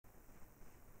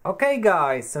Okay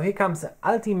guys, so here comes the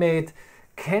ultimate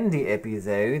candy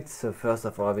episode. So first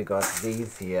of all we got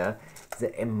these here, the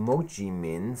emoji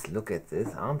mints. Look at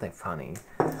this, aren't they funny?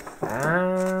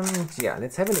 And yeah,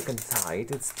 let's have a look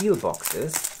inside. It's steel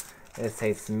boxes. It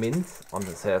says mint on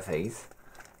the surface.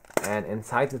 And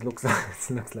inside it looks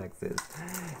like, this.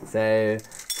 So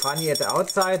funny at the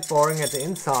outside, boring at the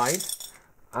inside.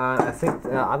 I think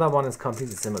the other one is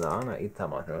completely similar. I eat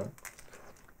some of them.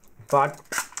 But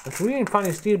it's really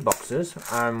funny steel boxes.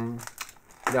 Yeah,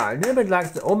 a little bit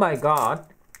like the oh my god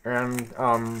and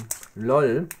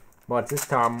lol, but this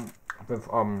time with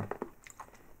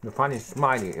the funny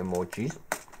smiley emojis.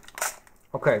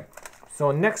 Okay,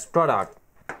 so next product.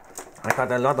 I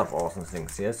got a lot of awesome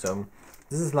things here. So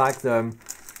this is like the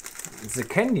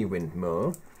candy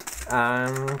windmill.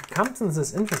 Comes in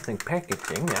this interesting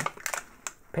packaging. Yeah,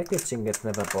 packaging gets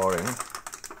never boring.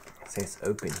 It says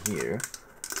open here.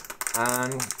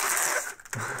 And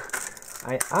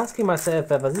I asking myself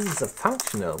whether this is a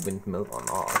functional windmill or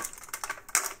not.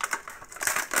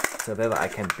 So whether I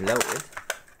can blow it.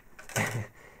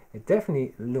 It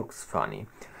definitely looks funny.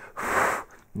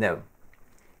 No,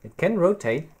 it can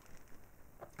rotate,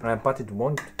 but it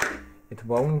won't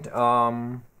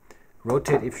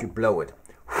rotate if you blow it.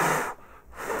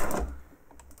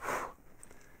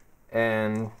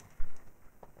 And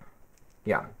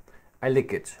yeah, I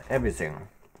lick it, everything.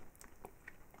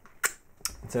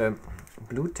 So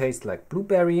blue tastes like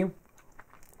blueberry,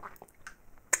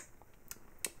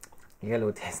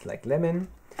 yellow tastes like lemon,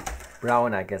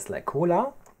 brown I guess like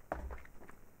cola,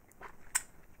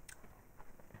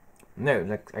 no,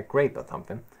 like grape or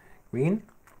something, green,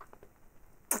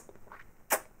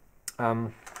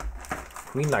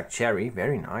 green like cherry,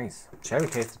 very nice, cherry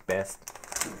tastes best.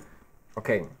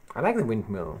 Okay, I like the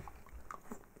windmill.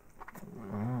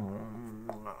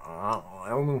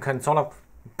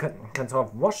 Can sort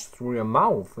of wash through your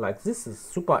mouth, like this is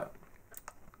super.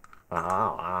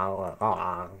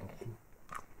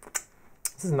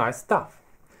 This is nice stuff.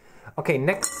 Okay,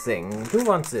 next thing, who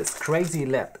wants this? Crazy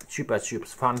Lab Chupa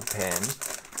Chups Fun Pen.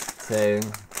 So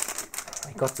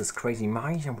I got this crazy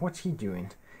mind, and what's he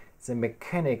doing? The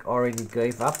mechanic already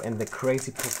gave up and the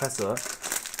crazy professor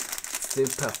still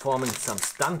performing some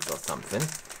stunts or something.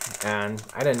 And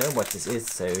I don't know what this is,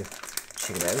 so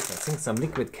check it out. I think some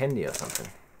liquid candy or something.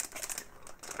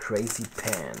 Crazy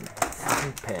pen,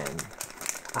 fun pen.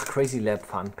 Ah, Crazy Lab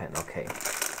Fun Pen, okay.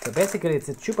 So basically it's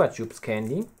a Chupa Chups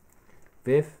candy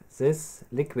with this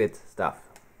liquid stuff.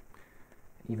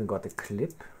 Even got a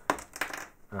clip.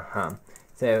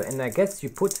 So, and I guess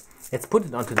let's put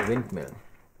it onto the windmill.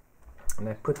 And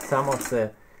I put some of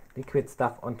the liquid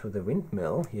stuff onto the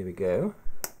windmill. Here we go.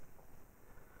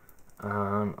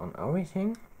 On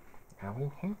everything.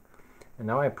 And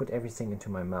now I put everything into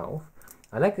my mouth.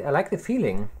 I like the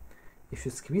feeling. If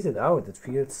you squeeze it out, it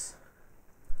feels,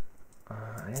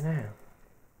 I don't know.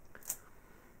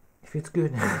 It feels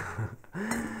good.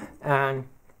 And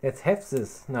let's have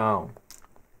this now.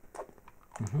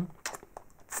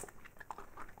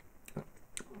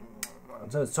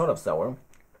 So it's sort of sour,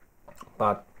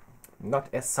 but not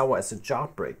as sour as the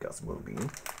Jawbreakers will be.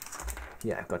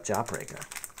 Yeah, I've got Jawbreaker.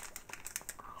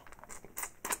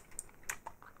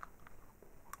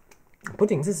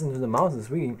 Putting this into the mouth is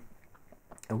really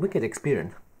a wicked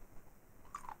experience.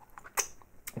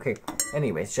 Okay,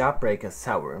 anyways, Jawbreaker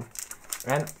sour,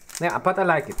 and yeah, but I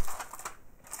like it.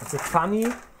 It's a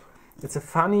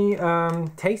funny,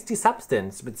 tasty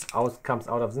substance which comes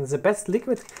out of it. It's the best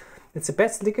liquid. It's the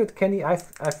best liquid candy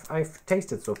I've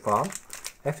tasted so far. I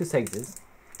have to say this.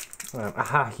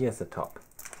 Aha, here's the top.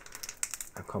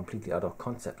 I'm completely out of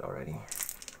concept already.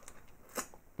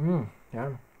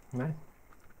 Yeah, nice.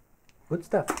 Good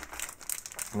stuff.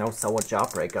 No sour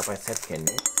Jawbreaker by Set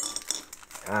Candy.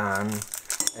 And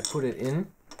I put it in.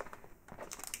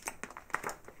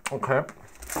 Okay.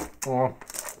 Oh.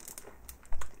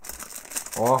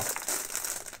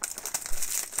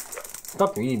 It's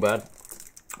not really bad,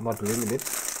 but a little bit.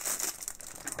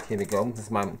 Here we go. This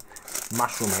is my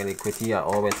mushroom liquid here. I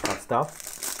always got stuff.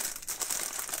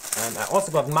 And I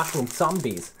also got mushroom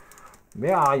zombies.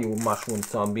 Where are you, mushroom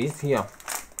zombies? Here.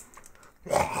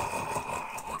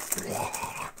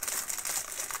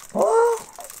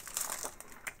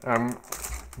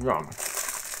 Yeah.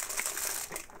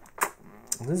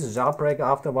 This is Jawbreaker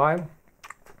after a while.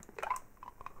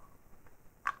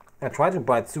 I tried to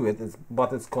bite through it,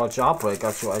 but it's called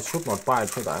Jawbreaker, so I should not buy it,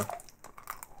 should I?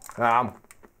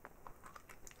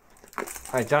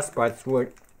 I just bite through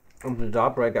it and the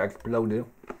Jawbreaker exploded.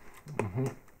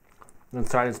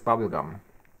 Inside is bubblegum.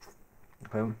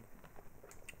 Okay.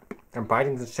 And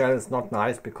biting the shell is not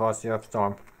nice because you have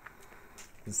some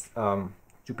this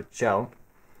stupid shell.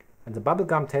 And the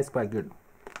bubblegum tastes quite good.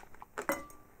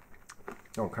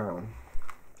 Okay.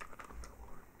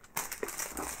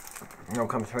 Now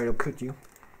comes Hello Kitty.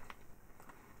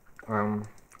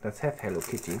 Let's have Hello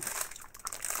Kitty.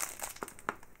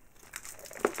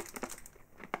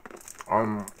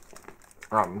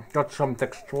 Got some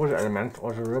texture elements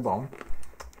or the ribbon.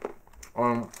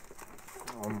 Okay.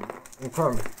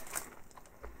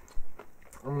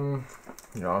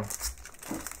 Yeah.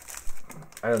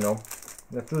 I don't know.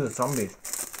 Let's do the zombies.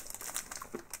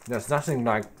 There's nothing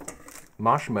like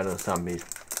marshmallow zombies.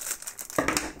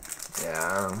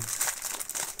 Yeah.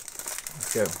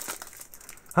 Let's go.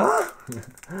 Huh?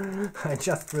 I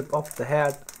just ripped off the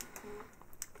head.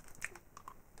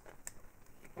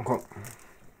 Okay.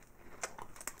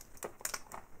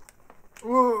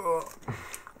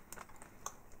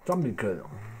 Zombie kill.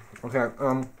 Okay,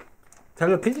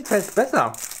 Hello Kitty tastes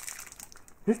better.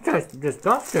 This tastes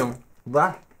disgusting.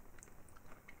 Blah.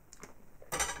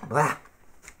 Blah.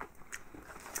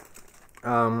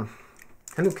 Hello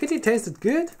Kitty tasted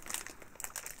good.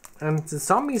 And the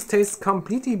zombies taste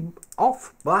completely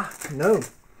off. Blah. No.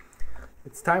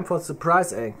 It's time for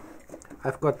surprise egg.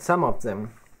 I've got some of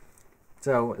them.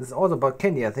 So it's all about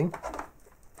candy, I think.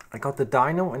 I got the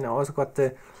dino and I also got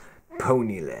the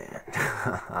Ponyland.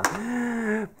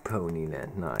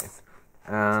 Ponyland, nice.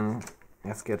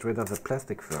 Let's get rid of the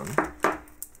plastic film.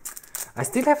 I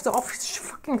still have the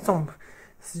fucking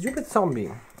stupid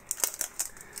zombie.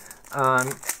 I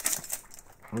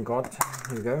got,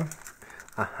 here we go.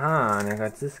 Aha, and I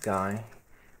got this guy.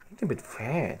 He's a bit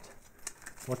fat.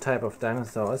 What type of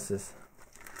dinosaur is this?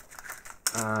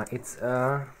 It's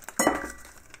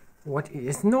what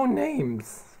is no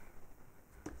names.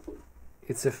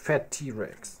 It's a fat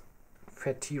T-Rex.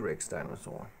 Fat T-Rex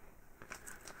dinosaur.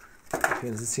 Okay,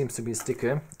 this seems to be a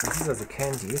sticker. And these are the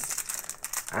candies.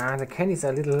 And the candies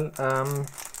are little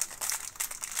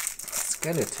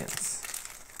skeletons.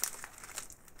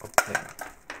 Okay.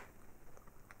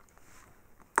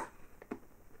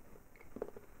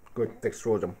 Good, let's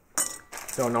throw them.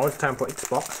 So now it's time for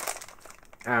Xbox.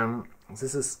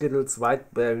 This is Skittles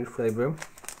white berry flavor.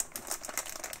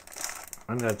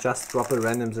 And I just drop a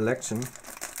random selection.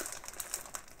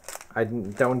 I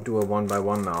don't do a one by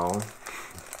one now.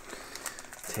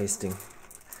 Tasting.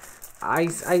 I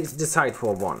decide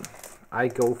for one. I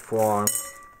go for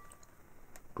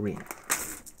green.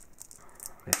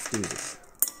 Let's do this.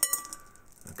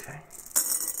 Okay.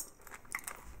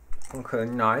 Okay,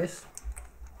 nice.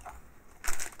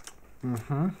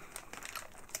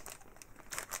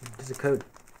 This is a code.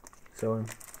 So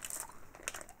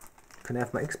can I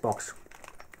have my Xbox?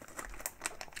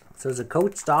 So the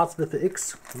code starts with the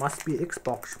X, must be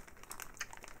Xbox.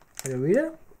 Can you read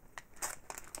it?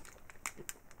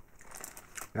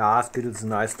 Yeah, Skittles is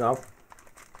nice stuff.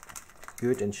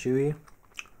 Good and chewy.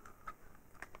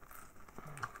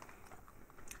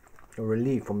 A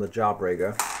relief from the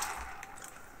jawbreaker.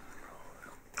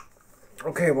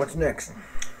 Okay, what's next?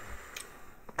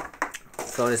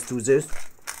 So let's do this.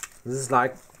 This is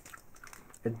like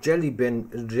a jelly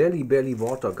belly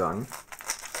water gun.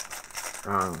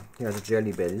 Here's the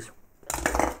jelly bellies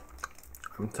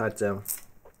inside the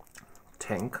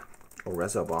tank or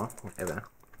reservoir, whatever.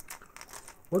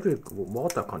 What is a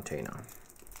water container?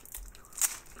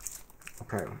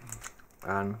 Okay,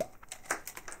 and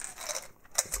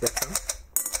let's get some.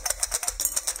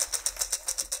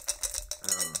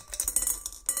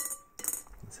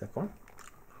 Second.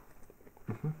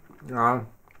 Yeah,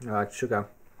 like sugar.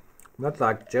 Not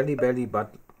like jelly belly,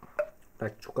 but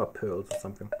like sugar pearls or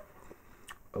something.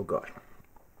 Oh god.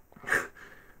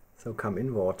 So come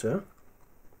in water.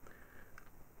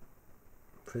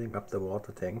 Filling up the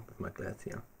water tank with my glass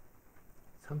here.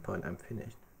 At some point I'm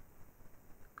finished.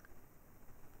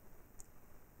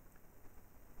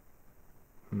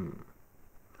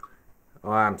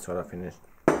 Oh, I'm sort of finished.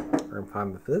 I'm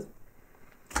fine with this.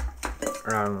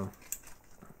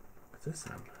 What's this?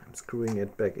 I'm screwing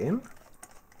it back in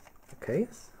the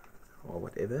case or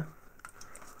whatever.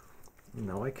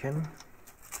 Now I can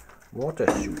water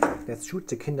shoot. Let's shoot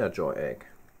the Kinder Joy egg.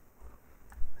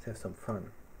 Let's have some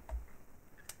fun.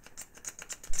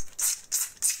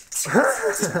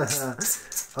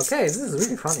 Okay, this is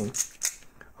really funny.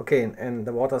 Okay, and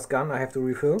the water's gone. I have to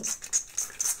refill.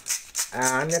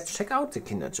 And let's check out the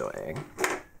Kinder Joy egg.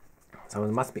 So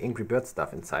there must be Angry Bird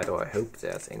stuff inside, or I hope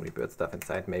there's Angry Bird stuff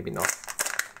inside. Maybe not.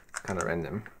 It's kind of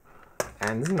random.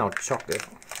 And this is now chocolate.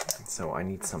 So I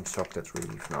need some chocolate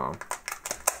relief now.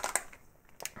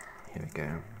 Here we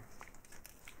go.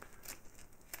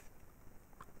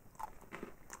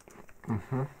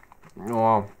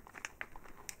 Oh,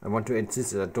 I want to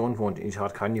insist that I don't want to eat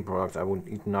hard candy products. I want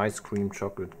to eat nice cream,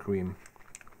 chocolate cream.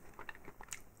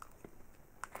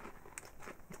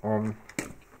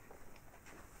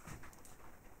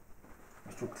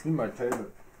 To clean my table.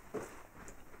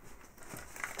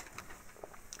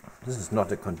 This is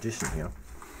not a condition here.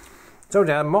 So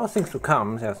there are more things to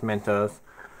come. There's Mentos,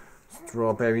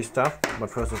 strawberry stuff. But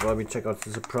first of all, we check out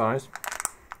the surprise.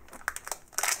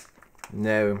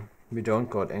 No, we don't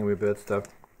got Angry Bird stuff.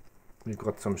 We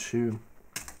got some shoe.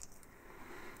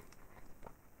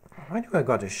 Why do I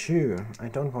got a shoe? I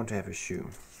don't want to have a shoe.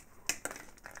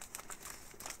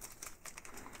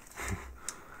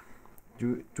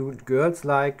 Do girls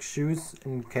like shoes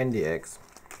in candy eggs?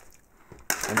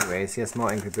 Anyways, here's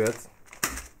more Angry Birds.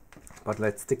 But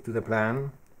let's stick to the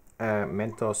plan.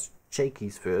 Mentos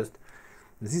Shakies first.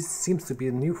 This seems to be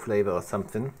a new flavor or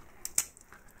something.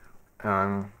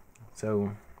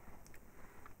 So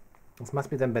this must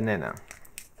be then banana.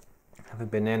 I have a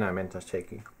banana Mentos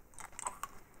Shaky.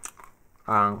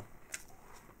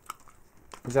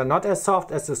 They're not as soft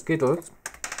as the Skittles,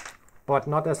 but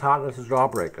not as hard as the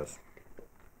Jawbreakers.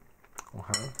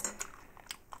 Okay.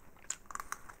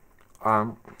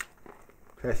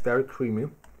 Tastes very creamy.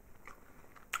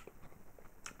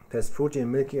 Tastes fruity and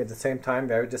milky at the same time,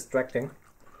 very distracting.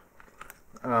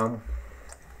 Oh.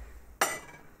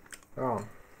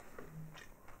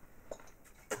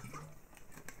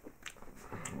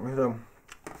 With a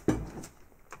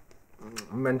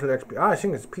mental experience. I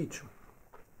think it's peach.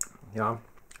 Yeah.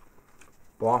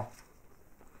 Boah.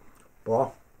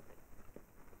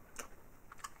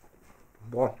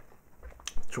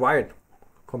 Try it.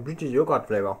 Completely yogurt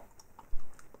flavor.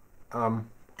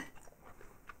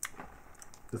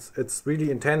 It's really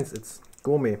intense. It's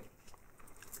gourmet.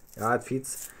 Yeah, it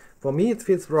feels. For me, it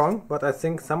feels wrong, but I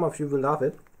think some of you will love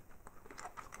it.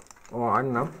 Or I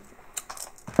don't know.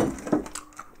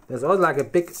 There's also like a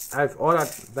big. I've ordered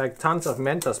like tons of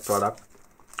Mentos product,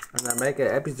 and I make an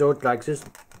episode like this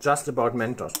just about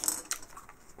Mentos.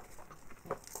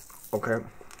 Okay.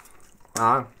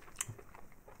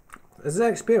 It's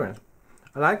an experience.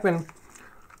 I like when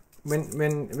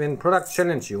products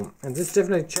challenge you, and this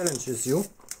definitely challenges you.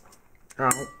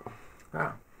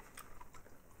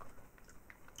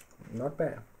 Not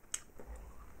bad.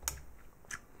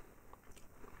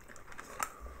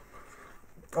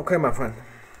 Okay, my friend.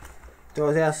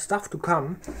 So there's stuff to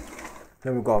come.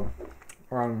 Here we go.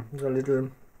 The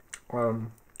little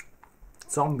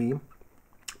zombie.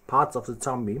 Parts of the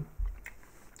zombie.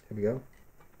 Here we go.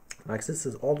 Like this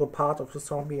is all the part of the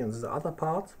zombie and the other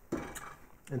part.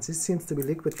 And this seems to be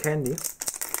liquid candy.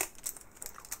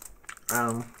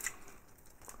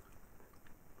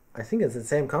 I think it's the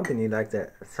same company like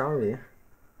the zombie.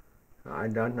 I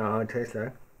don't know how it tastes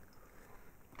like.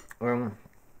 I'm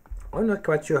not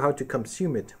quite sure how to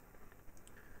consume it.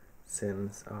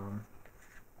 Since how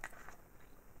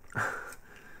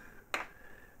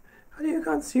do you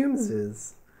consume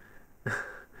this?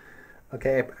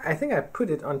 Okay, I think I put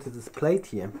it onto this plate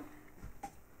here.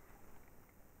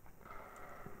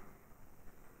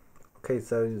 Okay,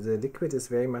 so the liquid is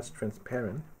very much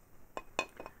transparent.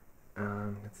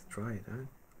 Let's try it, huh?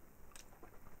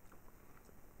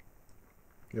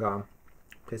 Yeah,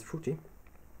 tastes fruity.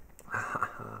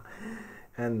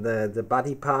 And the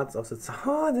body parts of the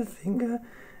the finger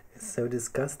is so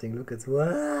disgusting. Look, it's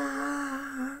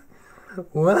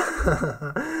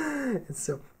it's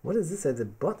so. What is this at the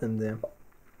bottom there?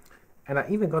 And I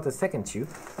even got a second tube.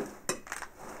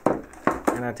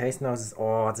 And I taste now this.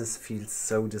 Oh, this feels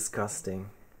so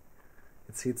disgusting.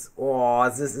 It feels. Oh,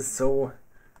 this is so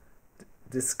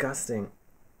disgusting.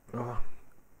 Oh.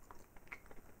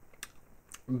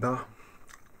 Bah.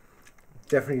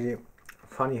 Definitely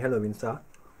funny Halloween stuff.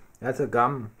 That's a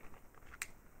gum.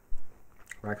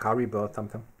 Like Haribo or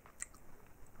something.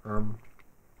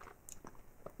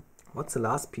 What's the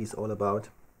last piece all about?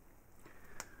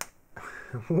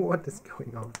 What is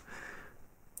going on?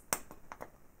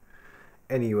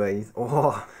 Anyways,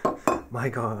 oh my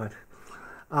god.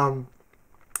 I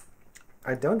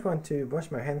don't want to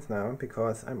wash my hands now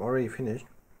because I'm already finished.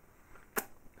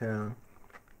 Yeah.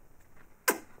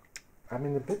 I'm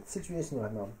in a bad situation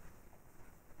right now.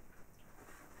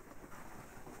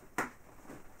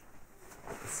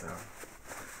 So.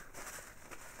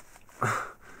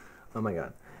 Oh my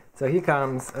god. So here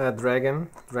comes dragon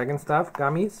stuff,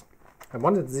 gummies. I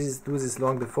wanted to do this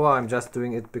long before, I'm just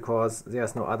doing it because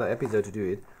there's no other episode to do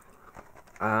it.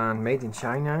 And made in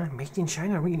China. Made in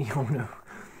China really? Oh no.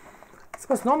 This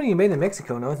was normally made in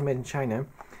Mexico, now it's made in China.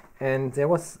 And there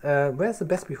was, where's the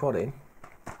best before date?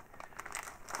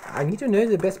 I need to know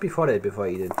the best before date before I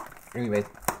eat it. Anyway,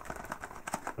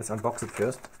 let's unbox it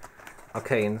first.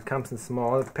 Okay, and it comes in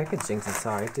small packagings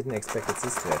inside. Didn't expect it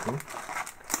this to happen.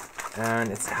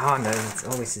 And it's, oh no, it's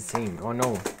always the same. Oh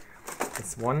no,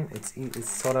 it's one. It's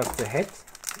sort of the head.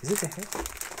 Is it the head?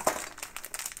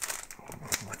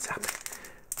 What's up?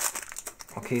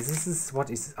 Okay, this is what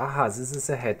is. Aha, this is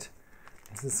a head.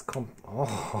 This is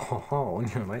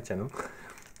only on my channel,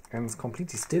 and it's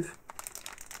completely stiff.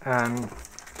 And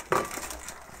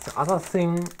the other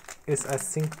thing is, I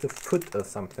think, the foot or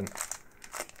something.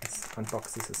 Let's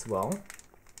unbox this as well.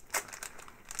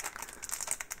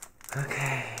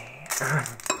 Okay.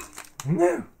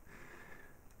 No.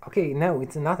 Okay, no,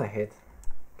 it's another head.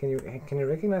 Can you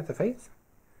recognize the face?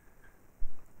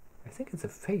 I think it's a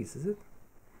face, is it?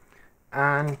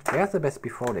 And there's the best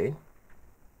before date.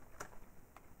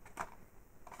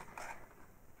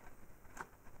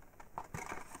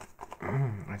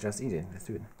 I just eat it. Let's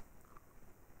do it.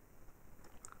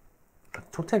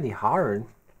 Totally hard.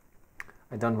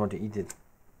 I don't want to eat it.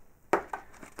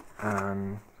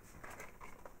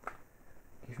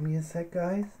 Give me a sec,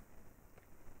 guys.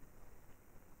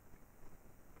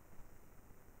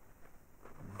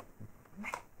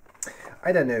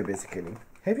 I don't know, basically.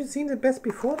 Have you seen the best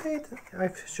before date?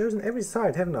 I've chosen every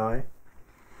side, haven't I?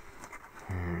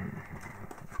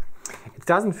 It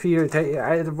doesn't feel.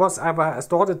 I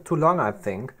stored it too long, I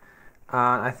think.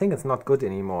 I think it's not good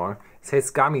anymore. It says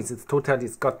gummies. It's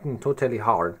gotten totally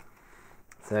hard.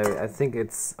 So I think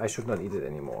I should not eat it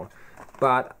anymore.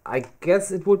 But I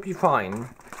guess it would be fine.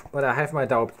 But I have my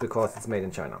doubts because it's made in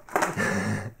China.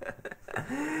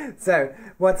 So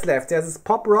what's left? There's this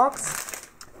Pop Rocks,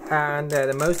 and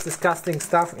the most disgusting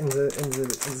stuff in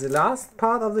the last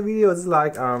part of the video is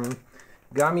like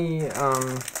gummy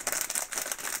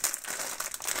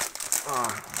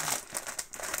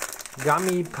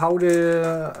gummy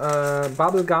powder,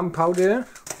 bubble gum powder.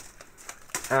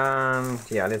 And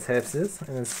yeah, let's have this.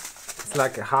 And it's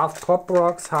like half Pop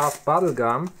Rocks, half bubble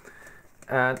gum.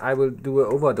 And I will do an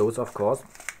overdose, of course.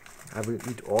 I will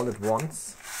eat all at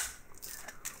once.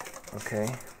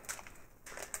 Okay.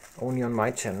 Only on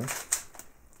my channel.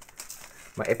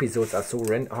 My episodes are so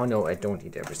random. Oh no, I don't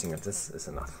eat everything. This is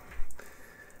enough.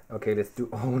 Okay, let's do.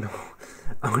 Oh no.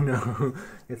 Oh no.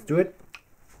 Let's do it.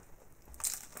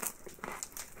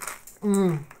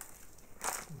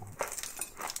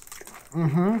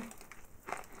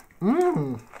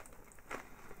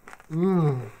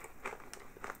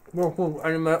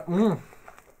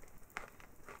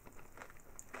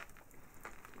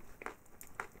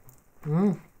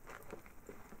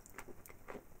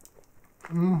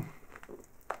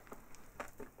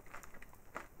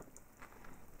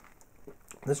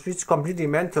 This is completely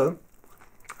mental.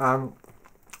 Okay,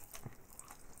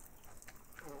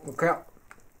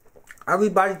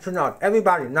 everybody turn out.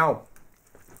 Everybody now.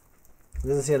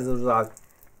 This is here the result.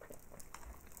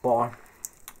 Boy,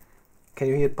 can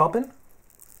you hear it popping?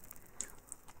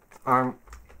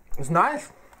 It's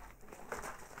nice.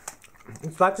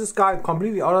 It's like this guy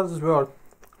completely out of this world.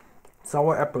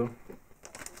 Sour apple.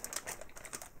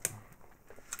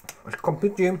 It's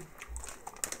completely.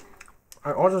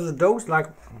 I ordered the dose like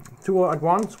 2 at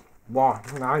once. Wow,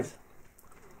 nice.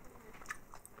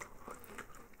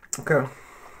 Okay.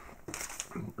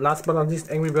 Last but not least,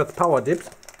 Angry Birds Power Dips.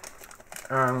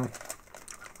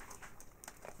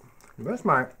 Where's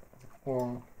my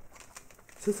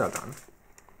scissor gun?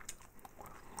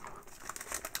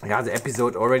 Yeah, the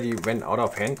episode already went out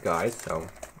of hand, guys, so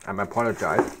I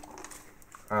apologize.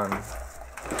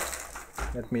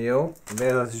 Let me know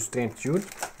whether you stay tuned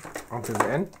until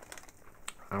the end.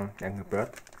 Angry Bird.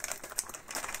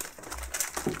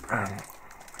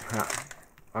 Yeah,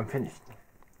 I'm finished.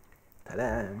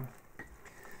 Ta-da!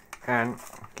 And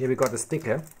here we got a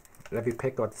sticker. Every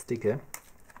pack got a sticker.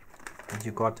 And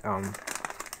you got a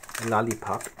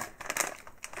lollipop.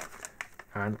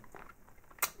 And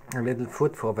a little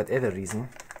foot for whatever reason.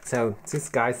 So these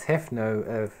guys have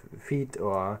no feet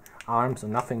or arms or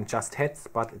nothing, just heads,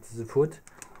 but it's a foot.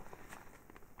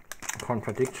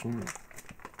 Contradiction.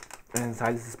 And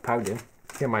inside this is powder.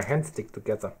 Here my hands stick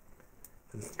together.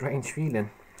 It's a strange feeling.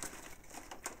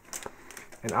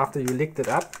 And after you licked it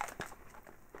up,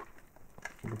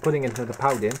 you're putting it into the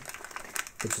powder,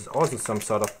 which is also some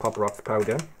sort of Pop Rocks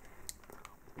powder.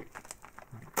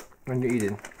 And you eat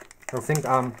it. I think,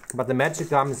 but the magic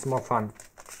gum is more fun,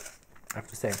 I have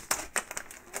to say.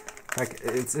 Like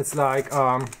it's like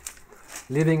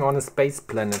living on a space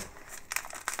planet.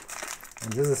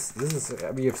 And this is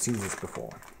we have seen this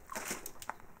before.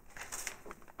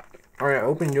 Alright,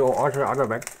 open your other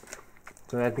bag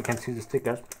so that we can see the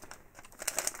stickers.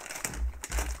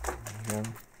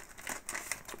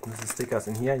 There's the stickers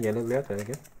in here, yellow bird, I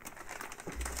guess.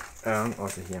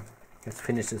 Also here. Let's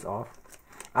finish this off.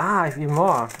 Ah, I have even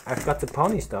more. I've got the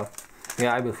pony stuff.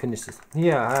 Yeah, I will finish this.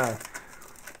 Here,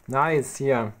 nice.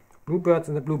 Here, bluebirds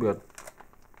and the bluebird.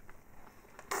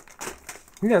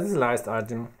 Yeah, this is a nice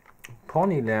item.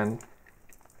 Ponyland.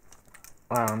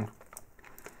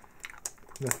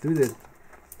 Let's do this.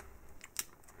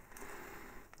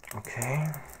 Okay,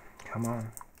 come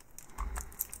on.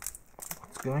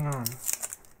 What's going on?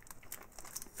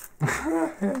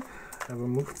 I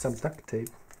removed some duct tape.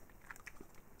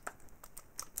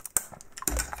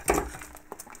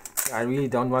 I really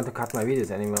don't want to cut my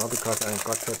videos anymore because I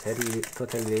got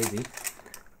totally lazy.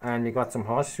 And we got some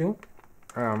horseshoe.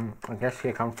 I guess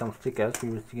here comes some stickers. We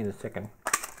will see in a second.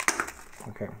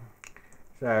 Okay.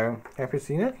 So, have you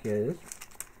seen it? Here it is.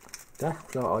 That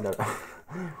flower out.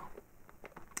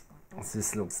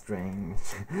 This looks strange.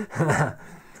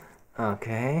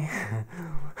 Okay.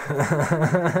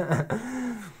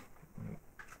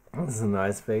 This is a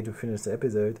nice way to finish the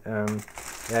episode.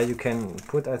 Yeah, you can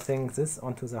put, I think, this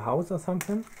onto the house or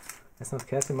something. Let's not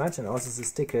care too much. And also the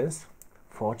stickers.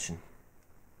 Fortune.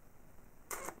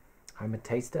 I'm a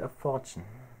taster of fortune.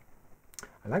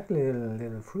 I like the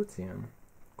little fruits here.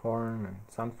 Corn and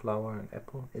sunflower and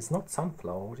apple. It's not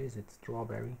sunflower. What is it?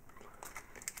 Strawberry.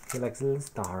 I like the little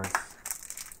stars.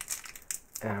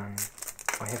 I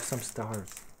have some stars.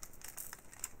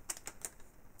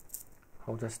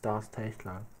 How does stars taste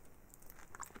like?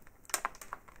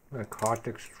 A card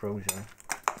extrusion.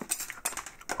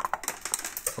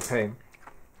 Okay,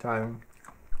 time.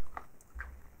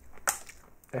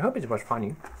 I hope it was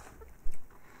funny.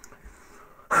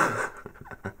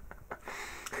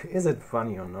 Is it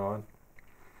funny or not?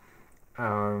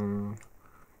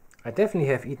 I definitely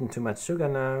have eaten too much sugar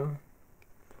now.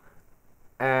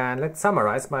 And let's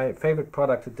summarize my favorite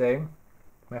product today.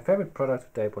 My favorite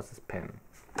product today was this pen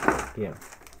here,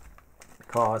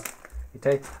 because it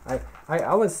tastes. I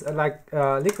always like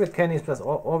liquid candies, plus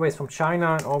always from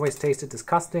China, and always tasted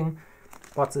disgusting.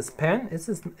 But this pen,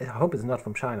 I hope it's not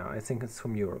from China. I think it's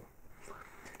from Europe.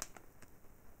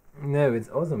 No, it's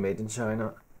also made in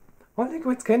China. All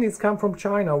liquid candies come from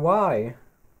China. Why?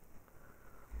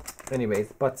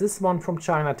 Anyways, but this one from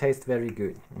China tastes very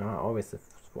good. No, always the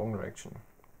wrong direction.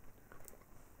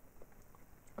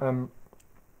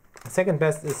 Second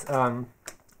best is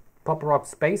Pop Rock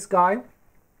Space Guy.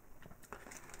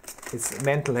 It's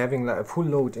mental, having like a full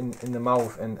load in the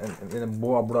mouth and in a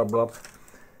blah blah blah.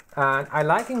 And I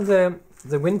liking the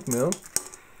windmill.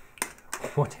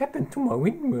 What happened to my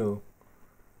windmill?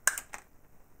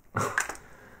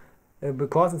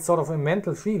 Because it's sort of a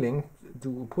mental feeling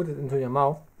to put it into your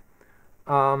mouth.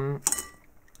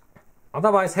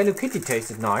 Otherwise, Hello Kitty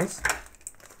tasted nice.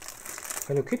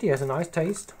 Hello Kitty has a nice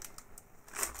taste.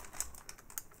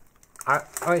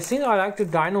 I think I like the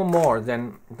dino more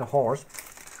than the horse.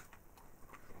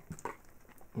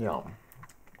 Yeah.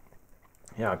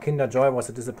 Yeah, Kinder Joy was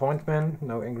a disappointment.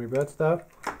 No Angry Bird stuff.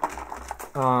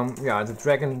 Yeah, the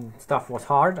dragon stuff was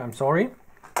hard. I'm sorry.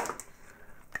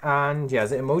 And yeah,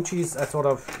 the emojis are sort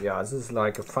of, yeah, this is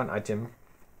like a fun item.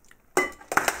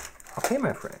 Okay,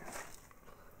 my friend.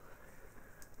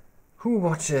 Who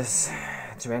watches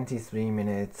 23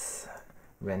 minutes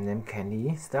random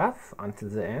candy stuff until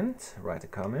the end? Write a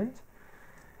comment.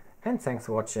 And thanks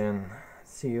for watching.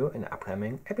 See you in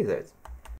upcoming episodes.